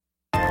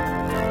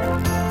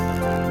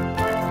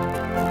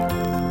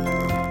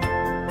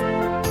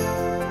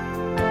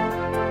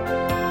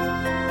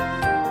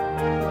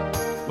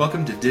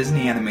Welcome to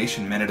Disney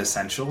Animation Minute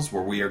Essentials,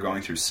 where we are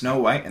going through Snow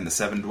White and the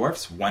Seven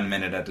Dwarfs 1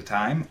 minute at a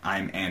time.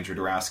 I'm Andrew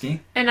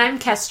Dorowski. And I'm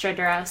Kestra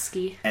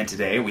Dorowski. And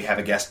today we have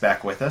a guest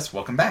back with us.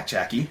 Welcome back,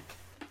 Jackie.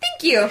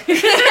 Thank you.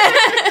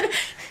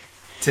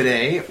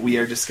 Today we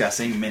are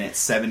discussing minute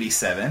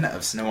 77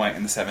 of Snow White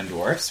and the Seven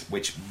Dwarfs,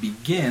 which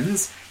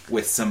begins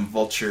with some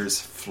vultures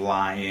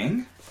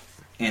flying,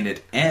 and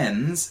it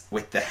ends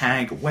with the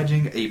hag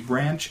wedging a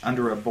branch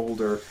under a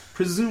boulder,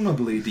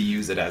 presumably to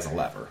use it as a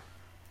lever.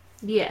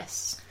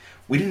 Yes.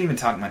 We didn't even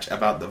talk much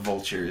about the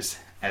vultures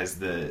as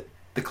the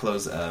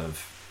close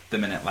of the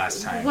minute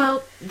last time.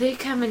 Well, they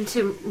come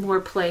into more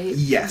play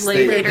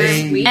later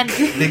this week.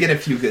 They get a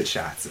few good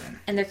shots in.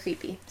 And they're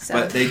creepy. So.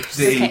 But they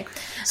okay.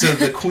 So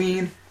the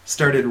queen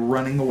started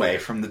running away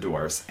from the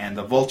dwarves, and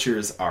the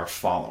vultures are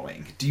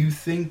following. Do you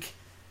think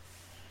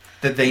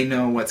that they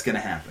know what's going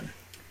to happen?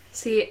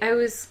 See, I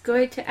was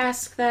going to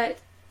ask that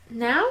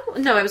now?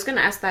 No, I was going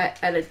to ask that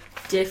at a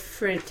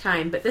different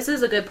time, but this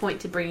is a good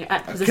point to bring it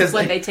up, because this is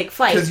when they take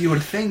flight. Because you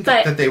would think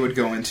that they would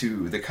go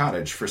into the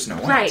cottage for Snow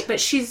White. Right, but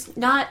she's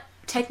not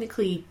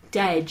technically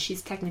dead,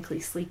 she's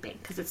technically sleeping,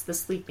 because it's the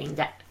sleeping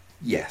dead.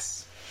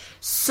 Yes.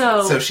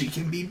 So she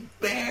can be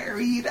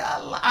buried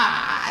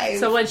alive.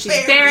 So when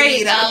she's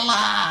buried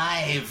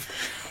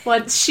alive.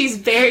 Once she's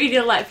buried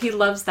alive, he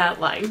loves that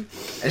line.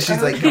 And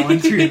she's like going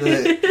through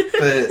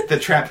the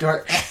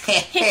trapdoor.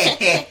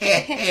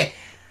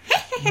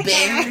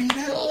 Buried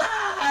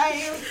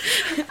alive.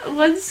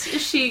 What was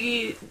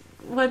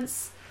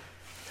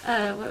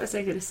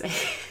I going to say?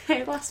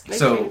 I lost my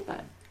train of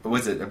thought.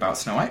 Was it about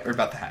Snow White or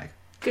about the hag?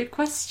 Good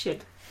question.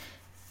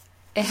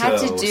 It had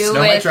to do Snow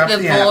with White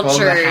the vultures. vultures.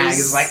 The hag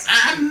is like,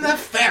 I'm the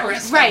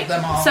fairest of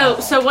them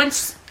all. So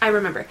once I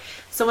remember.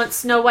 So once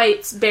Snow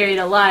White's buried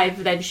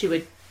alive, then she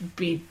would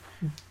be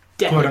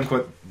dead. Quote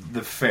unquote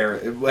the fair,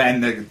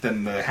 and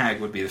then the hag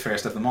would be the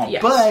fairest of them all.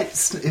 Yes.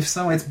 But if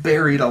Snow White's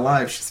buried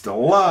alive, she's still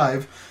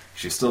alive.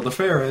 She's still the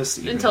fairest,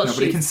 even until if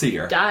nobody she can see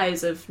her.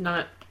 Dies of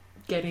not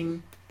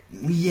getting.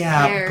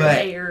 Yeah, but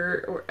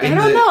I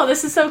don't know.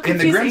 This is so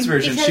confusing. In the Grimm's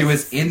version, she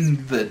was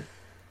in the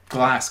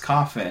glass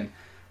coffin,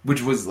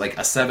 which was like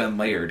a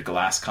 7-layered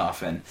glass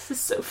coffin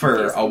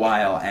for a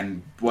while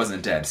and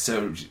wasn't dead.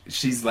 So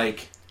she's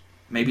like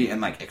maybe in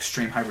like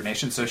extreme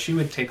hibernation. So she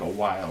would take a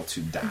while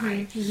to die.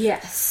 Mm-hmm.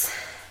 Yes.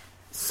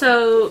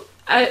 So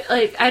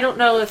I don't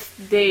know if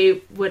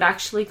they would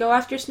actually go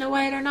after Snow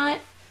White or not.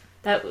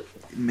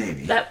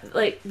 Maybe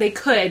they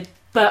could,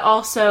 but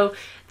also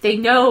they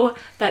know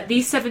that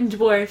these 7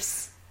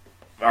 dwarfs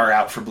are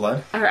out for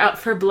blood.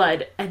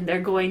 And they're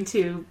going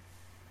to.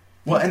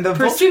 Well, and the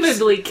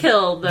presumably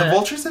kill the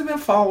vultures have been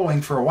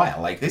following for a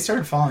while. Like, they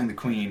started following the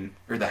queen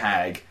or the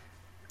hag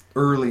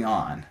early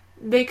on.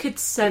 They could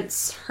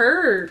sense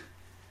her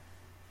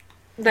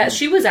that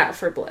she was out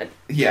for blood.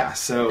 Yeah,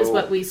 so is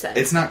what we said.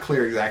 It's not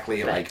clear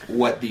exactly like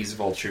what these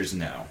vultures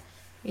know.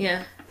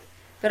 Yeah,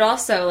 but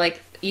also like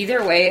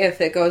either way,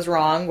 if it goes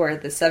wrong, where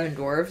the 7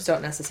 dwarves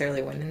don't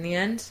necessarily win in the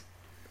end.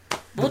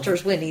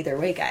 Vultures win either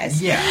way,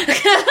 guys. Yeah,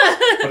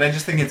 but I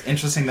just think it's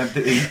interesting that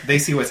they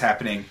see what's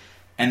happening.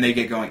 And they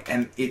get going,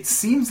 and it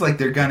seems like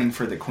they're gunning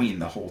for the queen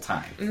the whole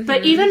time. Mm-hmm.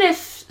 But even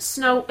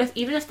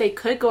if they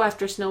could go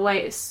after Snow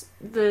White,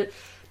 the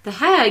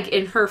hag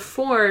in her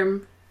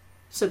form,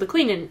 so the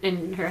queen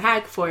in her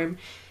hag form,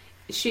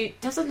 she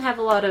doesn't have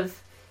a lot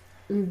of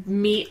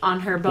meat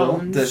on her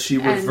bones. Well, does she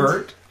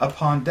revert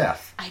upon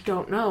death? I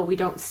don't know. We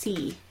don't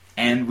see,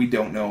 and we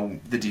don't know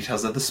the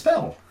details of the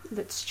spell.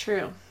 That's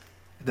true.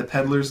 The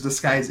peddler's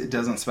disguise, it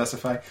doesn't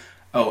specify.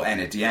 Oh,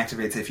 and it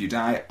deactivates if you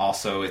die.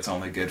 Also, it's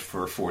only good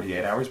for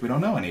 48 hours. We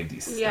don't know any of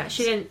these things.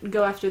 She didn't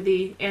go after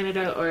the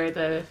antidote or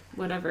the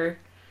whatever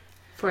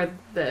for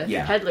the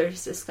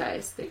peddler's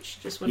disguise. She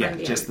just went on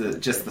the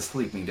antidote. just the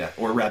sleeping death,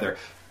 or rather,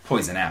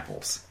 poison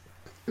apples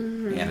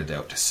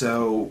antidote.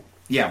 So,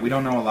 yeah, we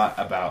don't know a lot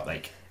about,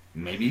 like,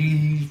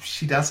 maybe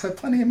she does have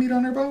plenty of meat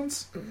on her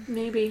bones?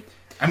 Maybe.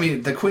 I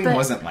mean, the queen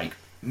wasn't, like,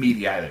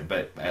 meaty either,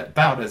 but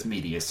about as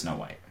meaty as Snow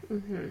White.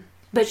 Mm-hmm.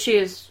 But she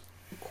is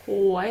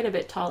quite a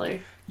bit taller.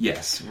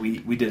 Yes, we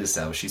did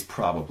establish she's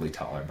probably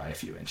taller by a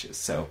few inches,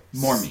 so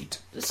more meat.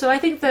 So I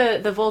think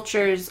the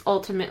vultures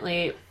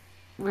ultimately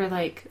were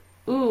like,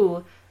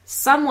 ooh,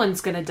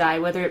 someone's gonna die,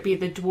 whether it be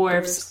the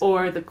dwarves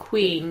or the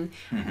queen.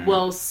 Mm-hmm.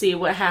 We'll see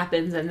what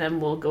happens, and then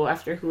we'll go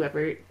after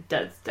whoever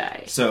does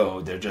die.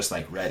 So they're just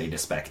like ready to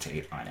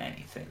spectate on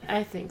anything.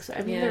 I think so.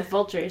 I mean, they're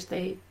vultures.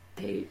 They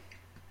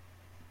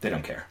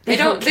don't care. They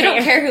don't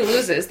care who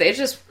loses. They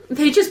just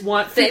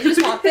want food. They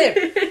just want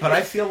food. But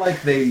I feel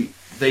like they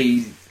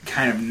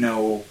kind of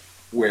know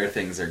where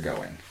things are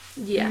going.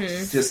 Yes.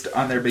 Mm-hmm. Just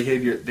on their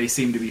behavior, they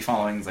seem to be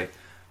following. It's like,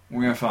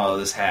 we're going to follow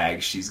this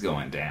hag. She's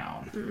going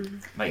down.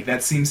 Mm-hmm. Like,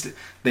 that seems to...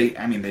 They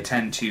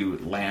tend to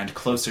land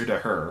closer to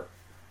her,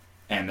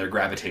 and they're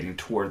gravitating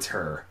towards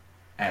her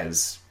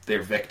as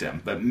their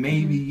victim. But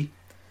maybe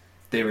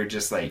they were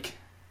just like...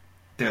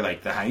 They're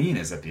like the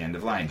hyenas at the end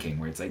of Lion King,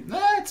 where it's like,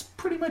 it's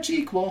pretty much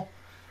equal.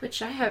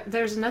 Which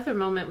there's another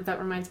moment that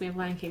reminds me of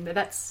Lion King, but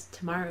that's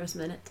tomorrow's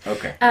minute.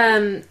 Okay.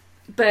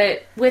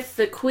 But with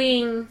the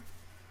queen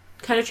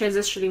kind of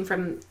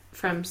transitioning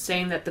from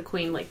saying that the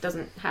queen like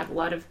doesn't have a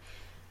lot of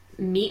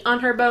meat on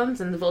her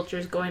bones and the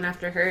vultures going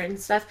after her and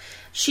stuff.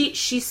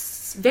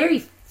 She's very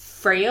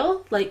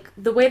frail. Like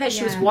the way that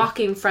she was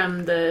walking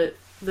from the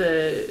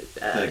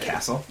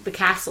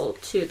castle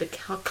to the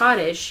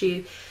cottage,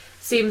 she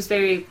seems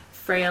very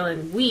frail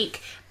and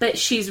weak, but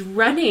she's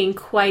running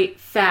quite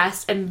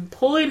fast and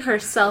pulling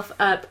herself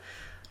up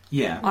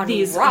on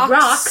these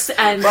rocks.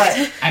 And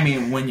but I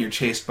mean, when you're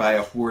chased by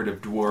a horde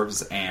of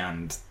dwarves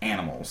and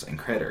animals and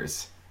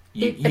critters,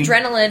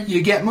 adrenaline,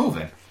 you get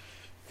moving.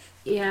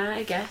 Yeah,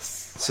 I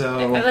guess.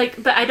 So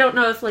but I don't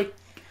know if like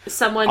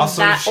someone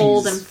also, that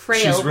old and frail.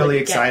 She's really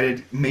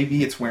excited.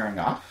 Maybe it's wearing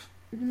off.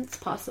 It's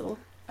possible.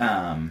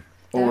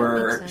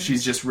 Or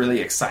she's just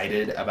really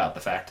excited about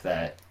the fact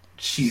that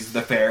she's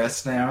the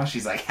fairest now.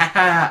 She's like,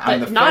 haha,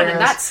 I'm the fairest. Not in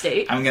that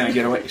state. I'm going to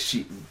get away.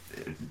 She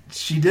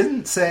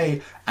didn't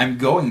say, I'm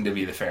going to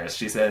be the fairest.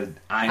 She said,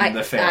 I'm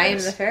the fairest. I am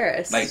the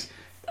fairest. Like,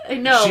 I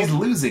know. She's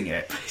losing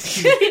it.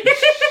 She's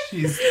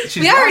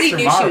we already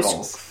knew marbles. she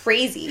was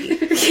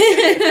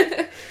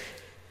crazy.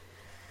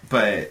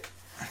 But,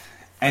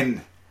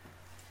 and,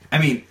 I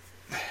mean,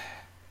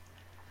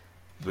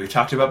 we've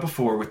talked about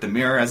before with the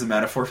mirror as a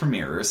metaphor for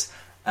mirrors,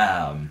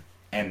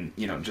 and,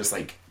 you know, just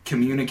like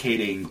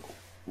communicating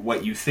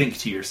what you think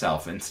to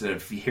yourself instead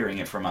of hearing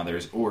it from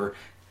others, or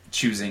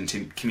choosing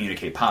to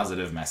communicate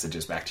positive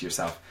messages back to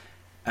yourself.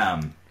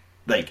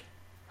 Like,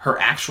 her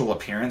actual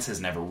appearance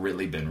has never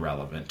really been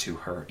relevant to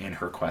her in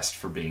her quest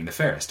for being the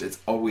fairest. It's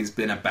always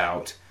been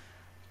about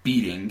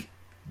beating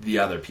the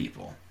other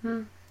people.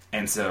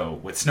 And so,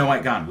 with Snow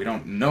White gone, we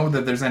don't know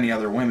that there's any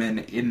other women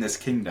in this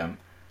kingdom.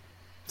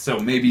 So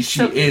maybe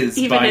she is,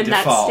 even by in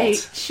default. That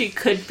state, she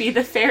could be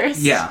the fairest.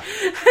 Yeah.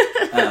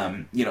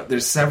 You know,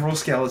 there's several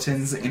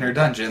skeletons in her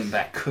dungeon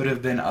that could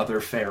have been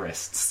other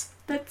fairests.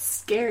 That's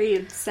scary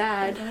and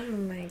sad. Oh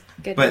my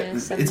But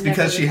goodness. it's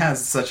because she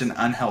has such an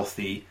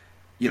unhealthy,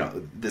 you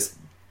know, this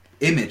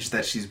image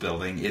that she's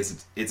building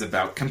is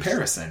about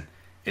comparison.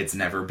 It's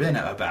never been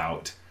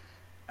about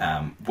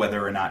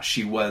whether or not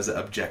she was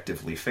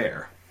objectively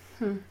fair.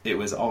 It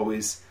was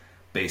always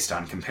based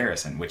on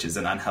comparison, which is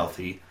an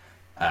unhealthy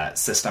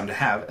system to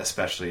have,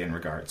 especially in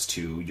regards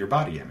to your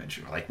body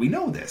image. Like, we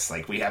know this.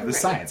 Like, we have the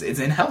science. It's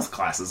in health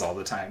classes all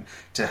the time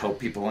to help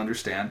people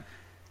understand,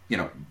 you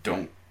know,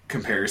 don't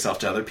compare yourself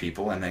to other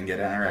people and then get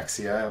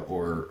anorexia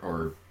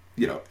or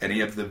you know,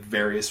 any of the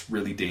various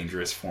really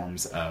dangerous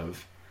forms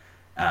of,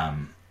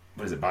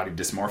 what is it, body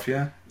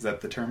dysmorphia? Is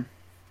that the term?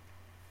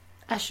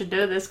 I should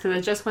know this because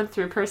I just went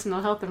through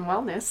personal health and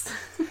wellness.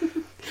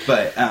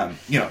 But,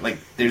 you know, like,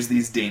 there's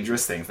these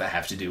dangerous things that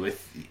have to do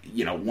with,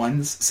 you know,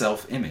 one's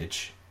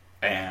self-image.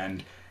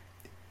 And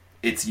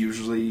it's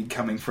usually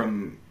coming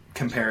from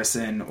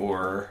comparison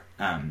or,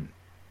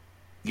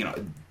 you know,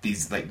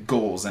 these, like,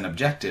 goals and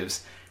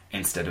objectives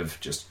instead of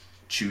just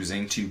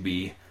choosing to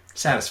be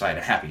satisfied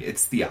and happy.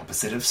 It's the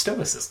opposite of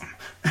stoicism.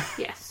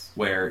 Yes.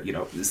 Where, you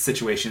know, the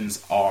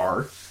situations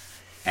are,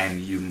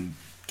 and you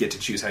get to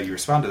choose how you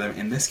respond to them.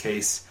 In this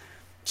case,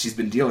 she's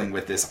been dealing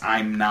with this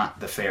I'm not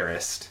the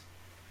fairest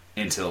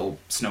until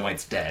Snow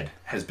White's dead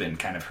has been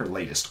kind of her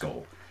latest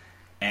goal.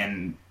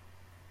 And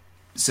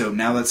so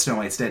now that Snow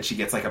White's dead, she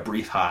gets like a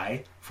brief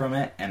high from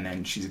it, and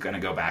then she's going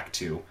to go back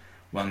to,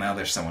 well, now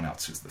there's someone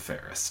else who's the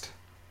fairest.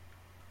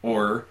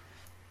 Or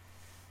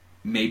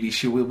maybe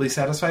she will be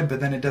satisfied, but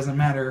then it doesn't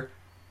matter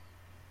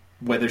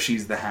whether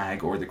she's the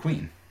hag or the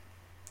queen.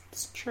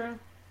 It's true.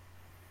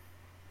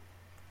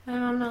 I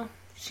don't know.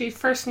 She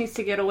first needs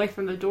to get away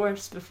from the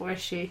dwarves before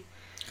she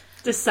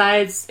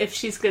decides if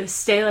she's going to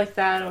stay like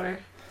that or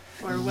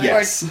what.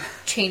 Yes. Or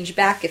change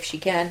back if she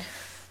can.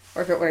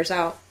 Or if it wears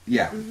out.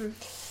 Yeah.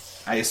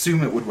 I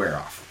assume it would wear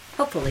off.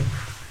 Hopefully.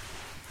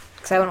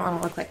 Because I wouldn't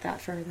want to look like that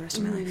for the rest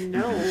of my life.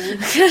 No.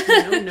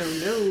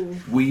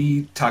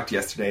 We talked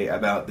yesterday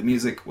about the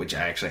music, which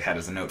I actually had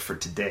as a note for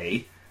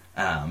today,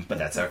 but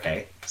that's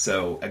okay.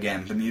 So,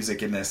 again, the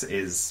music in this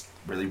is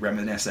really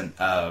reminiscent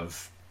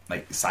of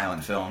like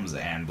silent films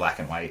and black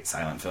and white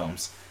silent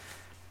films,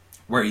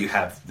 where you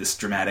have this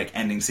dramatic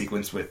ending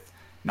sequence with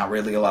not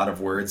really a lot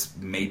of words,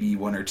 maybe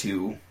one or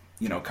two,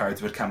 you know,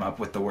 cards would come up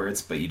with the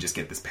words, but you just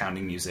get this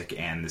pounding music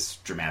and this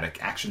dramatic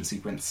action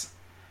sequence.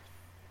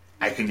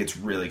 I think it's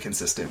really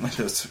consistent with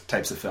those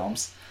types of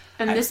films.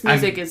 And this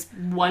music is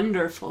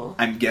wonderful.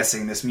 I'm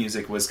guessing this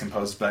music was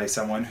composed by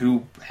someone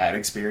who had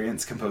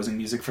experience composing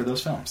music for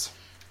those films.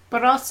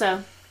 But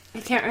also,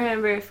 I can't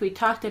remember if we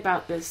talked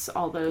about this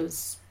all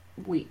those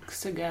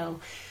weeks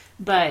ago,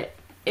 but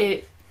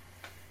it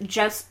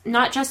just,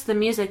 not just the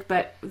music,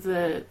 but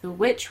the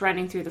witch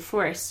running through the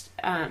forest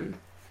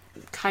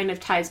kind of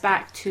ties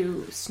back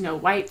to Snow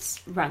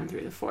White's run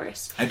through the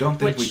forest. I don't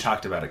think we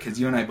talked about it, because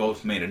you and I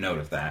both made a note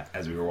of that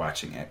as we were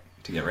watching it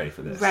to get ready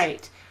for this.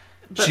 Right.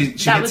 But she that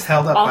gets was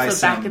held up also by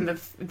some... back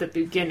in the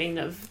beginning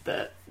of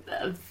the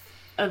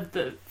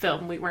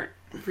film. We weren't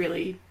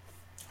really...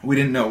 We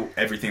didn't know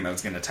everything that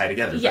was going to tie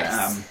together.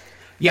 Yes. But,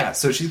 yeah,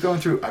 so she's going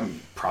through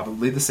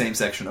probably the same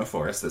section of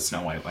forest that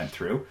Snow White went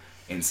through.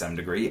 in some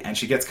degree, and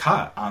she gets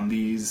caught on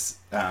these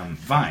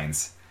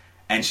vines.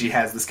 And she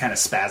has this kind of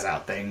spaz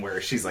out thing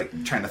where she's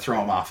like trying to throw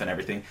them off and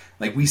everything.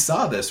 Like we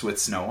saw this with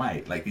Snow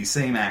White, like these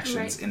same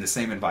actions in the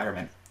same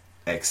environment,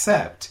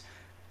 except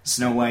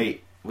Snow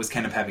White was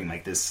kind of having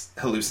like this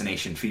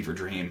hallucination fever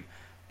dream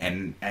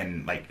and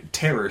like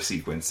terror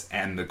sequence,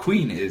 and the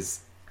Queen is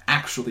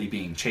actually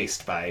being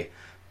chased by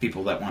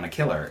people that want to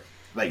kill her.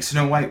 Like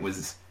Snow White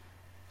was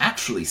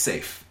actually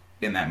safe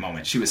in that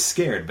moment. She was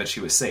scared, but she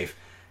was safe,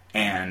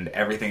 and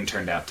everything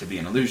turned out to be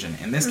an illusion.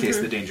 In this case,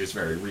 the danger is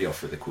very real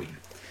for the Queen.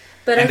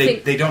 But and I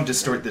think they don't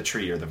distort the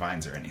tree or the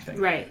vines or anything.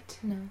 right,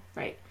 No.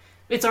 right.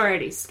 It's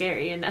already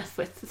scary enough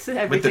with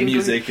everything. With the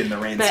music and the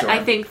But rainstorm.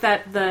 I think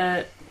that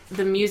the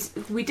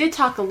music. We did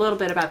talk a little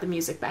bit about the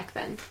music back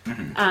then,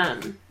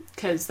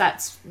 because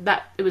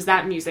it was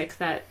that music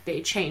that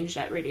they changed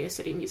at Radio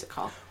City Music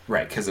Hall.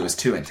 Right, because it was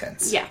too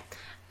intense. Yeah,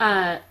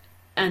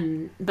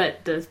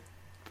 but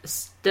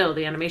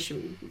the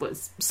animation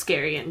was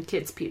scary and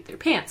kids peed their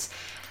pants,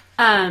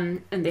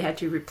 and they had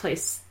to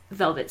replace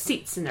velvet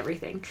seats and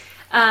everything.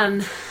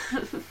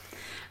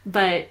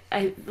 But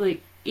I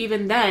like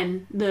even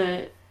then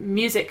the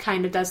music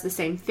kind of does the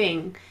same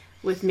thing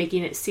with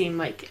making it seem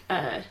like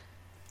a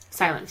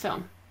silent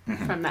film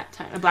from that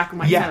time, a black and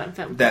white silent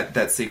film.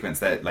 That sequence,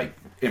 that like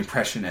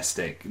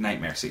impressionistic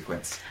nightmare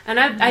sequence. And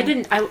I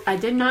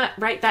did not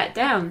write that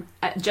down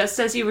just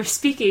as you were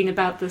speaking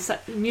about the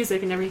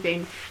music and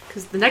everything,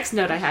 because the next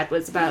note I had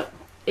was about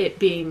it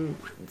being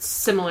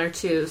similar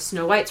to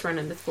Snow White's Run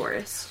in the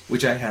Forest.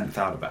 Which I hadn't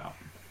thought about.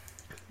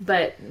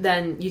 But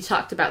then you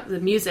talked about the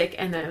music,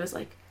 and I was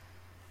like,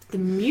 the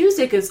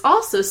music is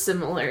also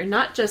similar,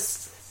 not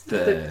just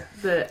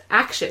the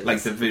action.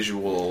 Like the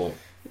visual,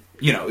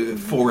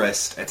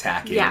 forest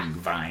attacking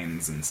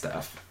vines and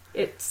stuff.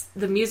 It's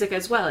the music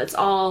as well. It's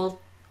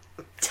all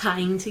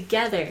tying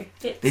together.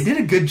 They did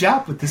a good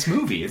job with this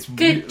movie. It's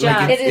Good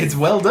job. It's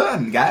well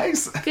done,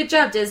 guys. Good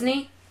job,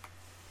 Disney.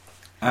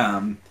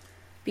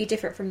 Be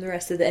different from the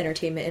rest of the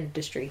entertainment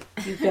industry.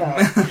 You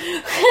go.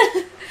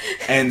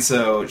 And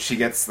so she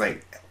gets,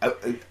 like,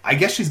 I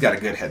guess she's got a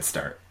good head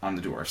start on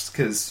the dwarfs,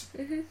 because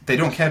they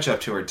don't catch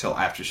up to her till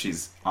after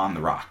she's on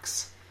the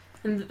rocks.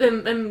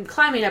 And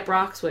climbing up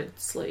rocks would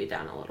slow you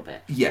down a little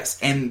bit. Yes,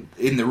 and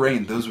in the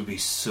rain, those would be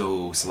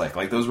so slick.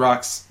 Like, those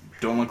rocks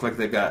don't look like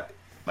they've got,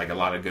 like, a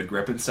lot of good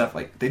grip and stuff.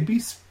 Like, they'd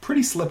be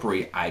pretty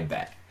slippery, I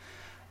bet.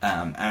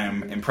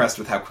 I'm impressed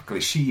with how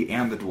quickly she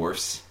and the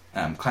dwarfs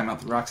climb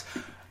up the rocks.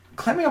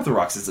 Climbing up the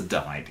rocks is a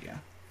dumb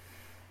idea.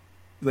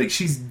 Like,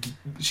 she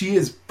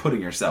is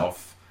putting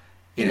herself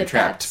in a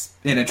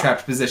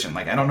trapped position.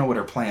 Like, I don't know what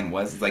her plan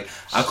was. It's like,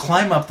 I'll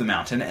climb up the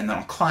mountain and then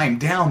I'll climb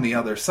down the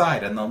other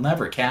side and they'll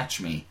never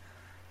catch me.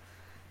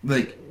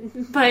 Like,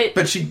 but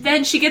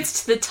then she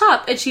gets to the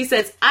top and she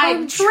says,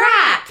 "I'm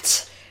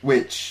trapped."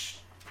 Which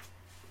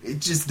it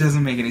just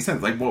doesn't make any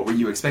sense. Like, what were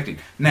you expecting?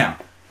 Now,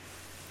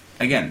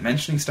 again,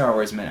 mentioning Star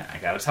Wars Minute, I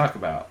got to talk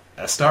about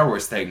a Star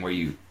Wars thing where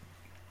you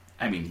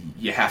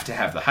have to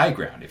have the high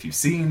ground. If you've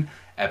seen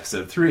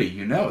Episode 3,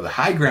 you know the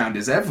high ground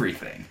is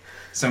everything.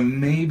 So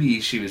maybe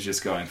she was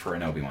just going for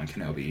an Obi-Wan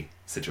Kenobi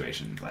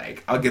situation.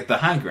 Like, I'll get the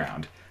high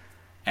ground,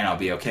 and I'll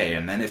be okay.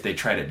 And then if they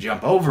try to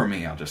jump over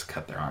me, I'll just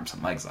cut their arms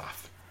and legs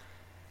off.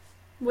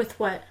 With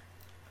what?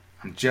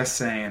 I'm just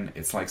saying,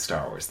 it's like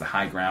Star Wars. The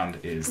high ground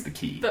is the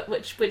key. But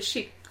which would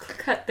she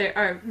cut their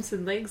arms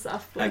and legs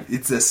off with? Like,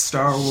 it's a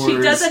Star Wars... She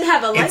doesn't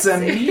have a It's a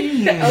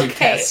lightsaber. meme,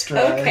 Okay,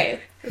 Kestra. okay.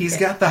 He's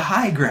got the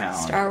high ground.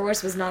 Star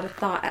Wars was not a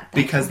thought at that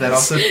Because that point.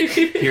 also...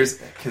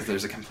 Because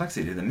there's a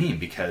complexity to the meme,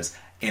 because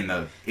in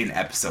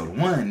Episode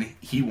 1,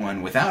 he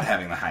won without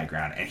having the high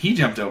ground, and he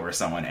jumped over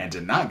someone and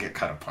did not get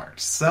cut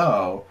apart.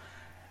 So,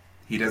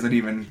 he doesn't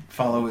even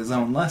follow his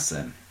own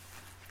lesson.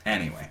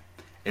 Anyway,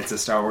 it's a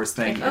Star Wars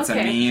thing. It's a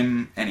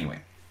meme. Anyway,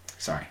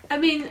 sorry. I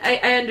mean, I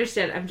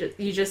understand.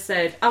 You just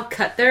said, "I'll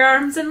cut their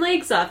arms and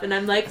legs off," and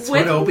I'm like, That's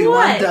with what Obi-Wan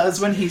what? does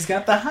when he's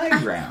got the high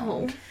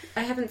ground.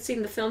 I haven't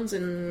seen the films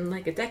in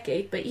like a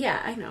decade, but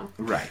yeah, I know.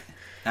 Right.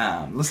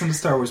 Listen to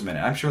Star Wars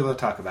Minute. I'm sure they'll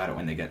talk about it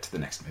when they get to the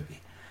next movie.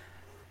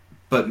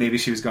 But maybe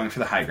she was going for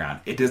the high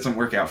ground. It doesn't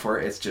work out for her.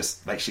 It's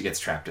just like she gets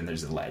trapped and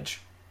there's a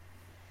ledge.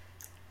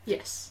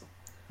 Yes.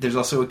 There's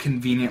also a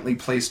conveniently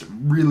placed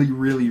really,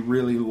 really,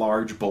 really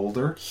large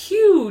boulder.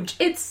 Huge.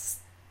 It's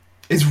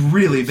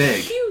really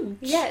big. huge.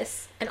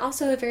 Yes, and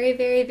also a very,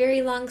 very,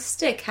 very long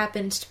stick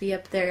happens to be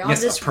up there on Yes,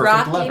 a this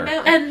perfect rocky lever.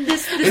 mountain. And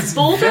this It's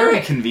boulder,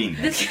 very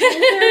convenient. this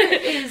boulder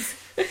is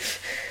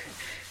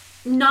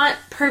not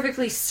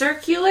perfectly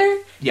circular.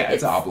 Yeah,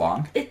 it's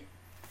oblong.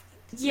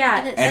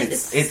 Yeah, And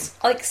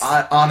it's like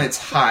on its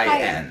high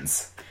higher.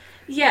 ends.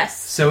 yes.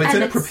 So it's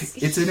and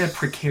it's in a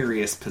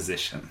precarious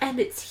position. and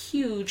it's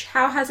huge.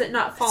 How has it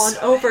not fallen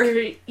over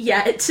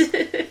yet?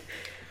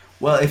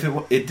 Well, if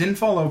it didn't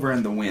fall over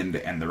in the wind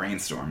and the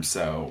rainstorm,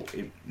 so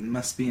it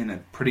must be in a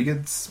pretty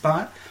good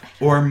spot.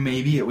 Or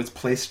maybe it was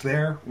placed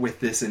there with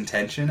this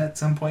intention at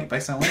some point by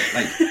someone.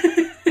 Like,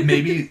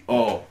 maybe,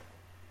 I've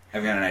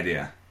got an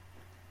idea.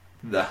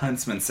 The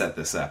huntsman set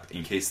this up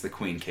in case the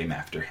queen came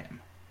after him.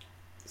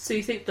 So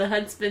you think the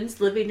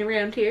huntsman's living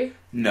around here?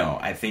 No,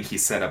 I think he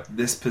set up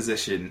this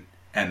position,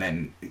 and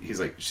then he's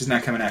like, she's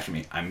not coming after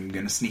me. I'm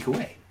going to sneak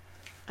away.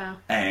 Oh.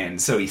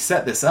 And so he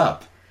set this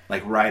up,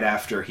 like, right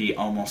after he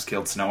almost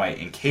killed Snow White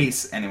in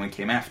case anyone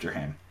came after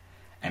him.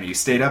 And he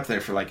stayed up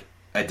there for, like,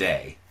 a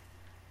day.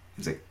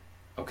 He's like,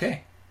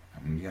 okay,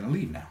 I'm going to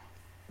leave now.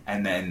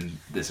 And then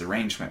this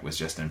arrangement was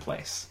just in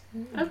place.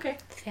 Okay.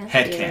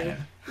 Headcanon.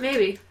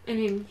 Maybe. I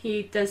mean,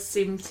 he does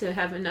seem to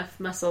have enough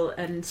muscle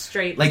and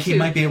strength. Like, he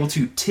might be able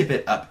to tip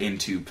it up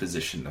into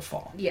position to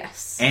fall.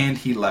 Yes. And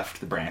he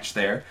left the branch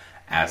there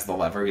as the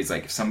lever. He's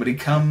like, if somebody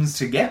comes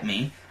to get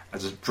me, I'll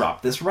just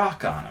drop this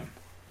rock on him.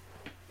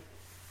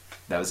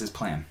 That was his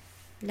plan.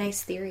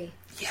 Nice theory.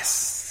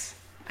 Yes.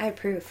 I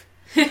approve.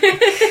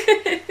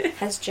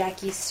 Has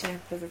Jackie's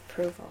stamp of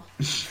approval.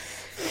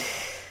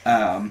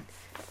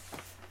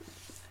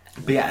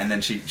 But yeah, and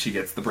then she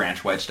gets the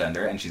branch wedged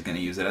under, and she's going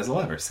to use it as a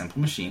lever.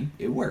 Simple machine.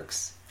 It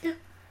works. Yeah.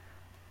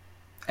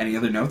 Any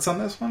other notes on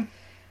this one?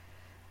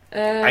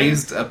 I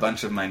used a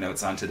bunch of my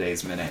notes on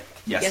today's minute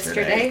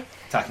yesterday?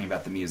 Talking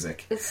about the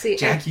music. Let's see.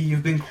 Jackie,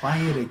 you've been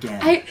quiet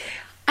again.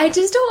 I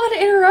just don't want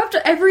to interrupt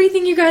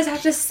everything you guys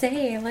have to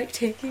say. I'm like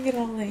taking it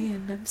all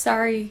in. I'm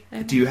sorry.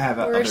 Do you have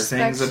other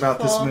things about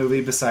this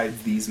movie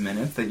besides these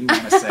minutes that you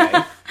want to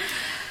say?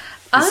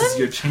 This is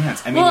your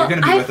chance. I mean, you're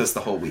going to be with us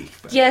the whole week.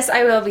 But. Yes,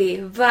 I will be.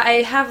 But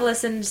I have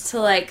listened to,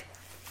 like,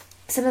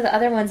 some of the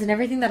other ones, and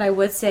everything that I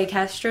would say,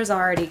 Kestra's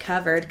already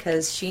covered,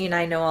 because she and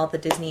I know all the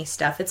Disney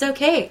stuff. It's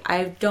okay.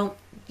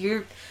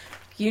 You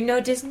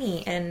know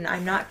Disney, and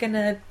I'm not going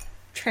to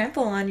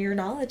trample on your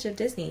knowledge of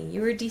Disney.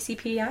 You were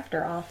DCP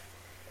after all.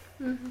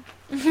 Mm-hmm.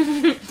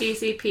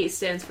 DCP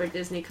stands for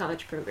Disney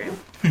College Program.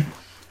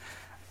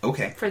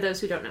 Okay. For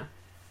those who don't know.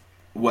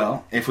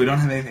 Well, if we don't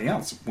have anything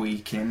else, we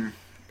can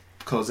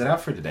close it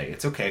out for today.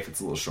 It's okay if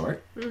it's a little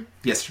short.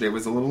 Yesterday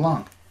was a little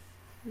long.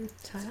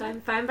 It's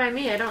fine by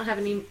me. I don't have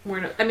any more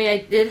notes. I mean, I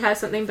did have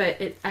something,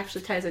 but it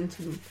actually ties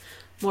into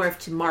more of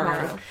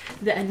tomorrow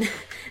than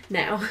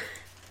now.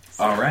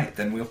 All right,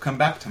 then we'll come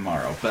back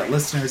tomorrow. But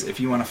listeners, if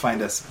you want to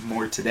find us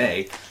more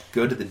today,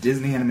 go to the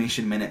Disney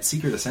Animation Minute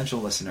Secret Essential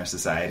Listener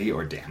Society,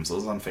 or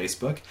Damsels, on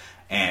Facebook,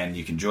 and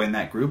you can join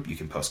that group. You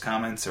can post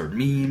comments or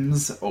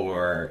memes,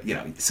 or,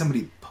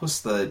 somebody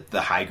post the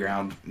high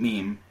ground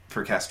meme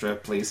for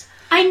Kestra, please.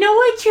 I know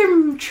what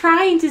you're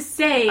trying to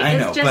say. I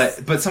know,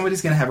 but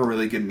somebody's going to have a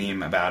really good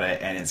meme about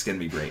it, and it's going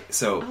to be great.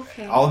 So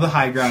all of the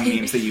high ground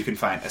memes that you can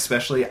find,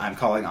 especially I'm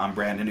calling on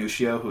Brandon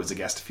Ushio, who was a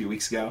guest a few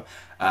weeks ago.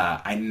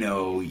 I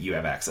know you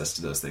have access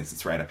to those things.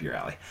 It's right up your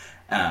alley.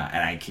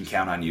 And I can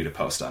count on you to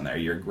post on there.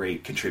 You're a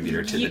great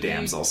contributor to the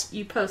Damsels.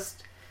 You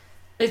post.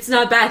 It's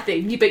not a bad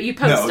thing, but you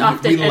post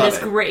often, and it's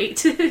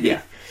great.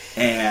 Yeah.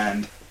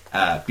 And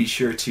be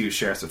sure to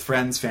share us with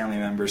friends, family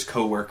members,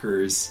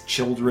 coworkers,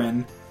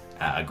 children,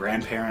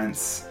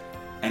 grandparents.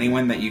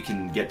 Anyone that you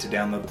can get to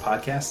download the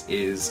podcast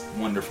is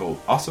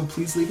wonderful. Also,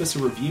 please leave us a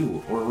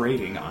review or a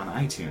rating on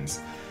iTunes.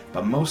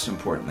 But most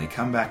importantly,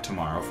 come back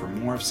tomorrow for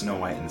more of Snow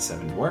White and the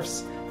Seven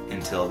Dwarfs.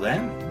 Until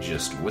then,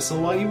 just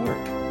whistle while you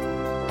work.